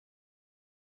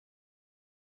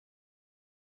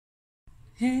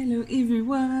Hello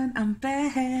everyone, I'm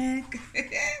back.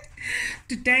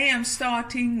 Today I'm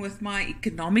starting with my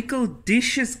economical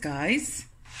dishes, guys,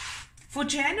 for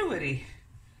January.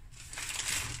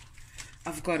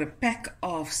 I've got a pack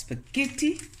of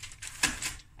spaghetti.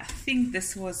 I think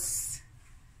this was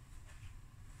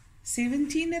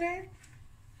 17 rand.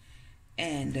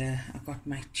 And I got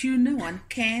my tuna, 1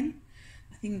 can.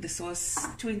 I think this was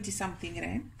 20 something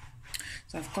rand.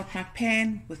 So I've got my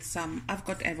pan with some, I've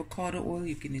got avocado oil.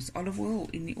 You can use olive oil or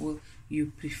any oil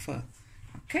you prefer.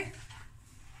 Okay.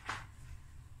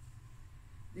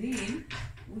 Then,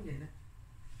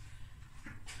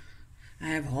 I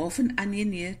have half an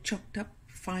onion here chopped up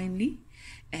finely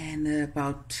and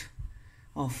about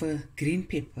half a green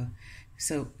pepper.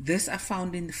 So this I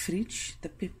found in the fridge, the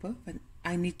pepper, but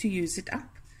I need to use it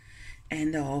up.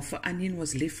 And the half an onion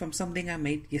was left from something I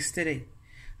made yesterday.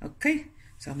 Okay.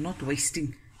 So I'm not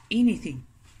wasting anything.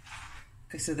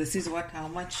 Okay, so this is how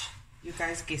much you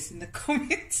guys guess in the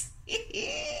comments.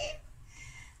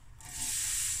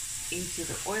 Into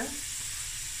the oil.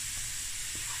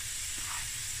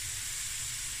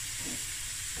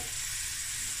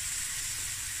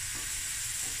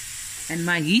 And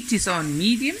my heat is on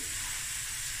medium.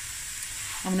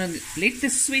 I'm going to let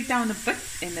this sweat down a bit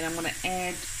and then I'm going to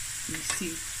add, let me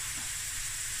see,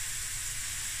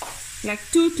 like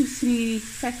 2 to 3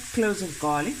 fat cloves of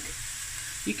garlic.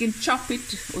 You can chop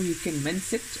it or you can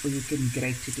mince it or you can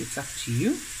grate it. It's up to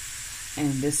you.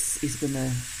 And this is going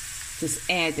to just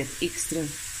add that extra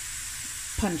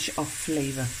punch of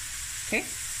flavor. Okay.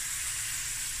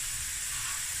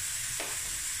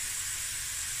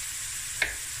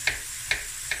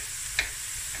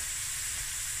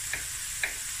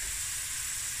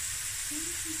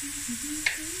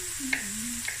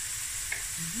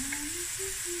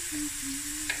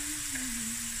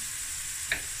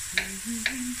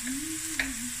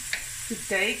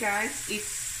 Today, guys, is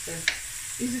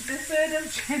it the 3rd of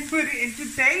January and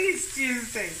today is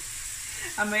Tuesday.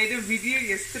 I made a video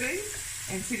yesterday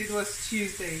and said it was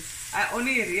Tuesday. I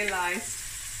only realized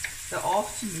the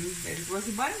afternoon that it was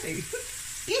Monday.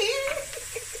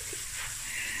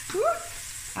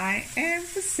 I am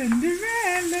the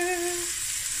Cinderella.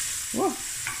 Whoa.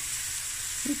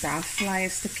 Daar fly 'n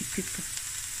stukkie pepper.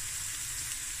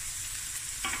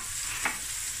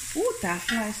 Ooh, daar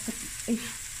fly 'n stukkie.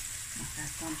 I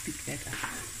can't pick that up.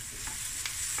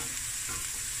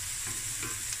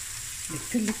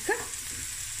 Lekker.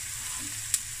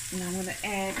 And I'm going to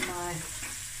add my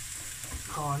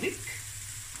garlic.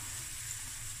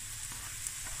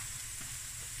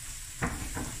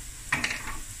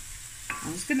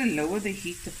 I'm just going to lower the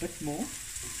heat a bit more.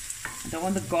 I don't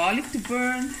want the garlic to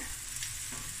burn.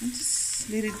 And just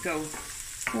let it go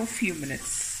for a few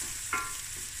minutes.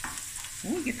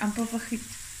 Oh, you get amper vergiet.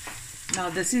 Now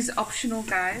this is optional,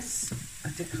 guys.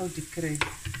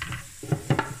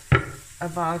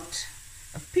 About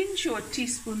a pinch or a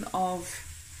teaspoon of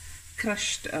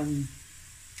crushed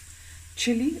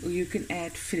chili, or you can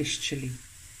add fresh chili.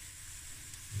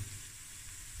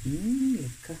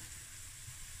 Lekker.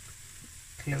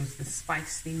 Close the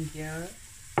spice thing here.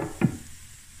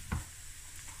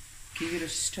 Give it a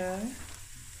stir.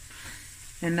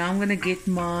 And now I'm going to get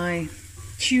my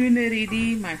tuna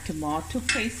ready, my tomato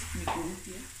paste.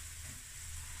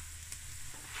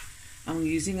 I'm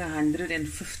using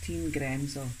 115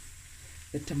 grams of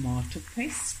the tomato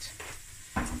paste.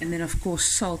 And then, of course,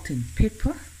 salt and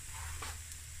pepper.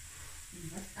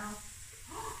 I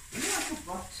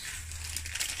forgot.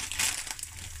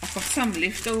 I've got some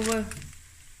leftover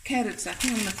carrots. I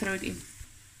think I'm going to throw it in.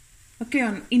 Okay,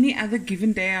 on any other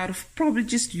given day, I would have probably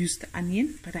just used the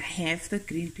onion, but I have the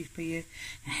green pepper here,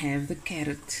 I have the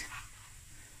carrot.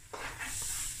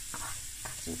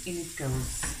 So in it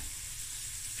goes.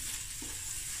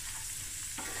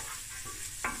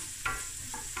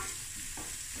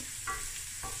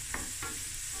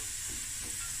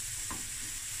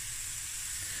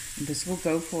 And this will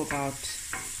go for about,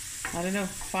 I don't know,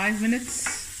 5 minutes.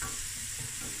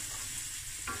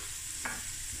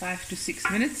 5 to 6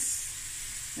 minutes.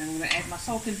 And I'm going to add my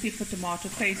salt and pepper tomato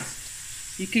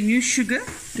paste. You can use sugar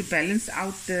to balance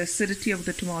out the acidity of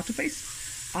the tomato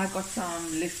paste. I got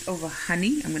some leftover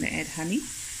honey. I'm going to add honey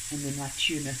and then my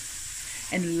tuna.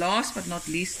 And last but not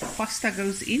least, the pasta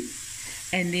goes in.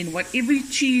 And then whatever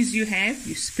cheese you have,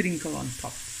 you sprinkle on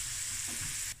top.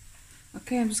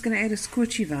 Okay, I'm just going to add a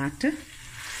squirty water.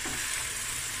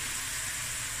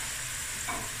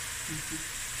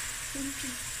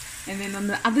 And then on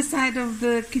the other side of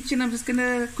the kitchen, I'm just going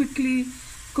to quickly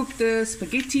cook the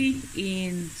spaghetti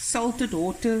in salted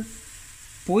water,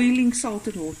 boiling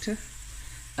salted water.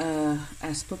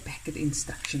 as per packet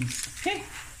instructions. Okay,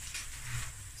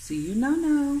 see you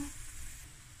now.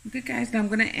 Okay guys, now I'm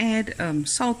going to add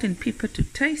salt and pepper to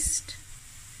taste.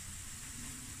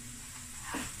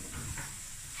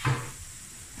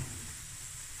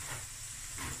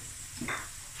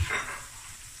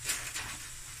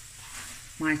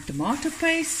 My tomato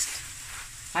paste,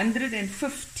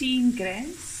 115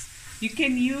 grams. You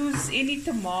can use any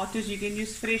tomatoes. You can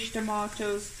use fresh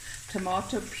tomatoes,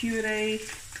 tomato puree,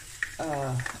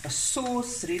 a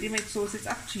sauce, ready-made sauce. It's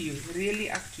up to you,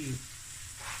 really up to you.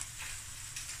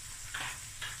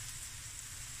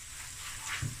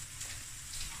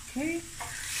 Okay,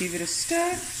 give it a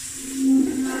stir.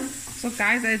 So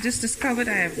guys, I just discovered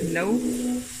I have no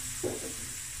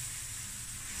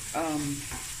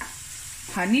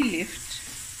honey left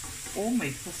or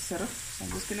maple syrup. So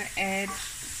I'm just going to add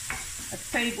a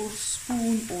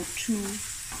tablespoon or two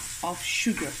of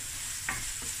sugar.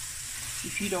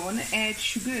 If you don't want to add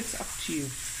sugar, it's up to you.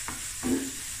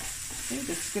 Okay,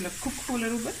 this is going to cook for a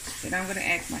little bit. Then I'm going to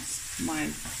add my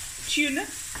tuna.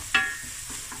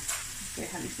 Okay,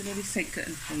 honey's going to seker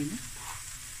in for you.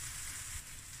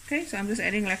 Okay, so I'm just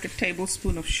adding like a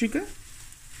tablespoon of sugar.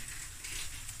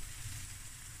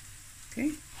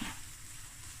 Okay.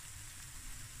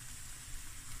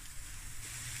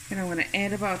 And I'm going to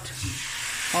add about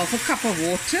half a cup of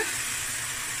water.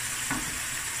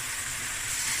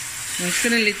 I'm just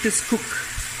going to let this cook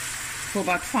for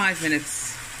about 5 minutes.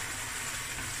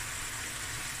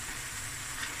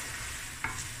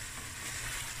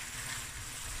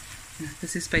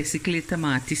 This is basically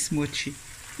tamati smochi.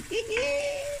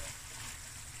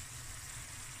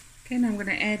 Okay, now I'm going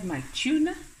to add my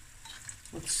tuna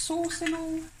with sauce and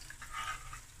all.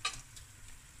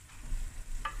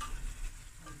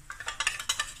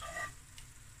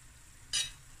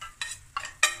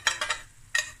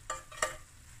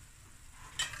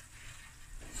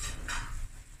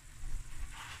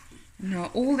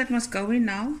 Now all that must go in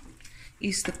now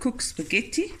is the cooked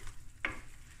spaghetti.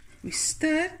 We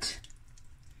stir it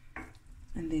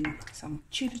and then some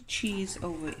cheddar cheese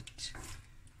over it.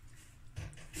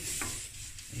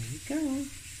 There we go.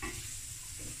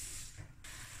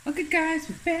 Okay guys,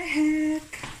 we're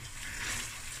back.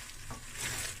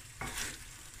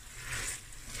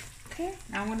 Okay,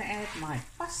 now I'm going to add my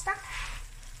pasta,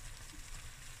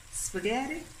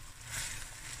 spaghetti.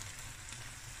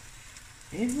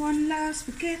 Everyone loves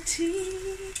spaghetti.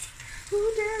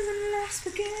 Who doesn't love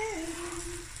spaghetti?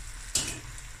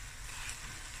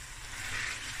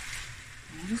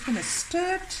 I'm just going to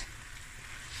stir it.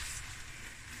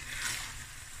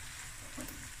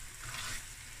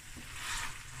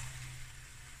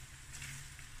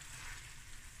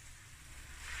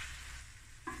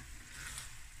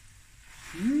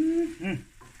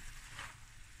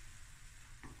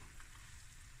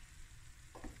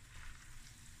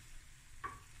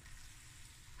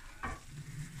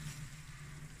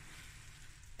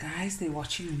 Guys, they're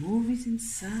watching movies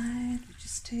inside. We're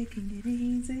just taking it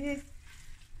easy.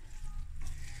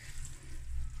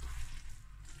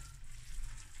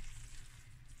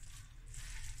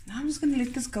 Now I'm just going to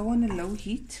let this go on a low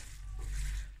heat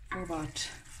for about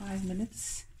 5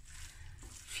 minutes.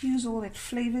 Fuse all that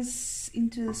flavors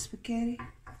into the spaghetti.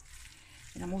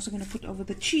 And I'm also going to put over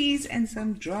the cheese and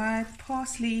some dried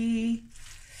parsley.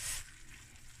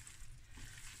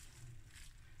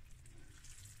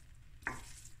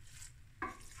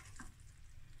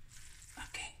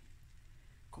 Okay.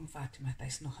 Kom Fatima, daar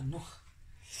is nog genoeg.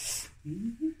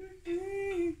 I'm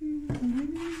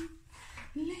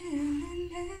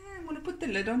going to put the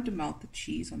lid on to melt the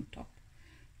cheese on top.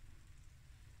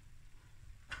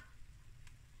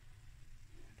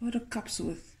 About a cup's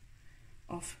worth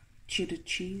of cheddar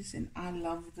cheese, and I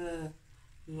love the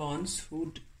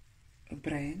Lonshood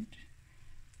brand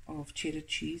of cheddar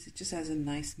cheese. It just has a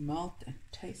nice melt and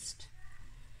taste.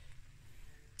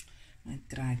 My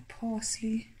dried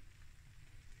parsley.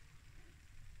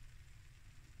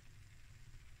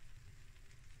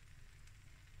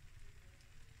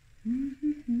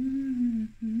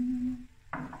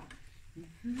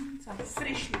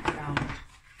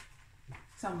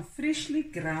 Some freshly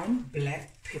ground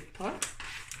black pepper.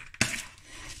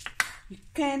 You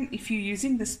can, if you're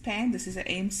using this pan, this is an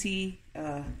AMC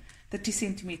 30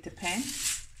 centimeter pan,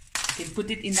 you can put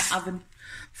it in the oven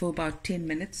for about 10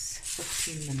 minutes,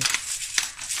 15 minutes.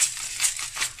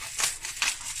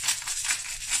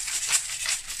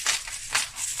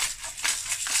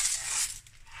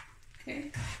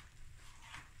 Okay.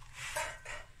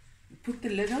 Put the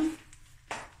lid on.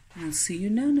 I'll see you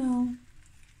now.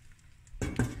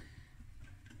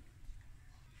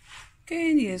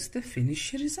 Okay, and here's the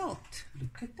finished result.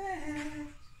 Look at that.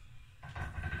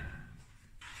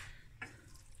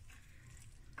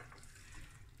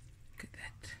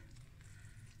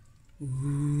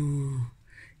 Ooh,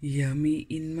 yummy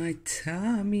in my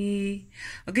tummy.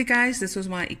 Okay guys, this was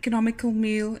my economical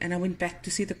meal, and I went back to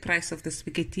see the price of the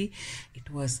spaghetti. It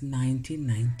was 19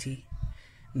 rand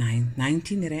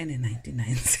and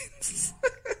 99 cents.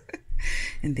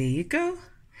 And there you go.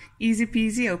 Easy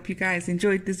peasy. I hope you guys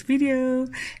enjoyed this video,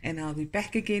 and I'll be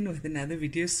back again with another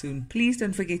video soon. Please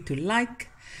don't forget to like,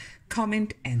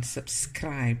 comment and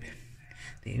subscribe.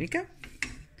 There we go.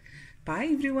 Bye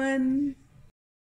everyone.